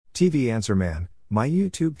TV Answer Man, my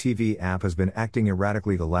YouTube TV app has been acting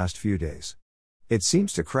erratically the last few days. It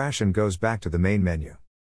seems to crash and goes back to the main menu.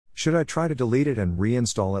 Should I try to delete it and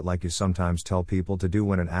reinstall it like you sometimes tell people to do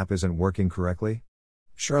when an app isn't working correctly?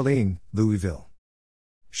 Charlene, Louisville.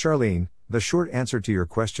 Charlene, the short answer to your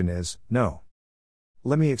question is, no.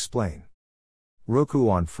 Let me explain. Roku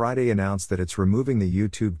on Friday announced that it's removing the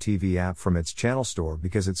YouTube TV app from its channel store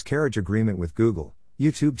because its carriage agreement with Google,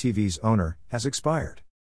 YouTube TV's owner, has expired.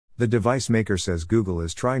 The device maker says Google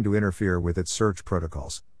is trying to interfere with its search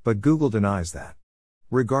protocols, but Google denies that.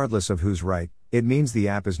 Regardless of who's right, it means the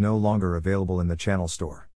app is no longer available in the channel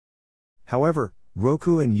store. However,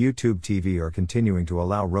 Roku and YouTube TV are continuing to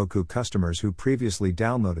allow Roku customers who previously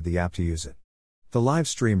downloaded the app to use it. The live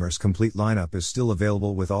streamer's complete lineup is still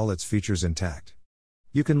available with all its features intact.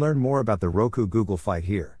 You can learn more about the Roku-Google fight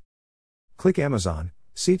here. Click Amazon,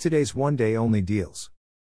 see today's one-day only deals.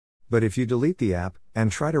 But if you delete the app, and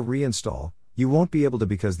try to reinstall, you won't be able to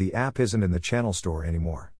because the app isn't in the channel store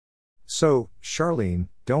anymore. So, Charlene,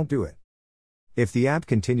 don't do it. If the app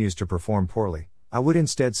continues to perform poorly, I would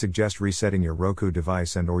instead suggest resetting your Roku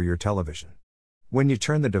device and/or your television. When you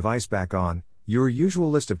turn the device back on, your usual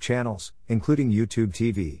list of channels, including YouTube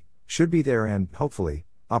TV, should be there and, hopefully,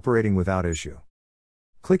 operating without issue.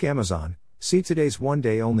 Click Amazon, see today's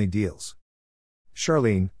one-day only deals.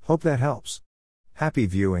 Charlene, hope that helps. Happy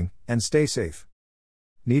viewing, and stay safe.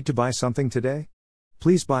 Need to buy something today?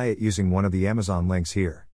 Please buy it using one of the Amazon links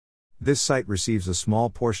here. This site receives a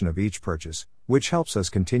small portion of each purchase, which helps us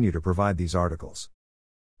continue to provide these articles.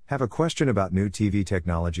 Have a question about new TV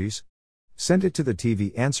technologies? Send it to the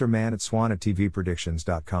TV Answer Man at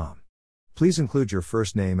swan@tvpredictions.com. Please include your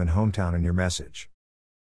first name and hometown in your message.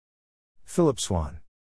 Philip Swan.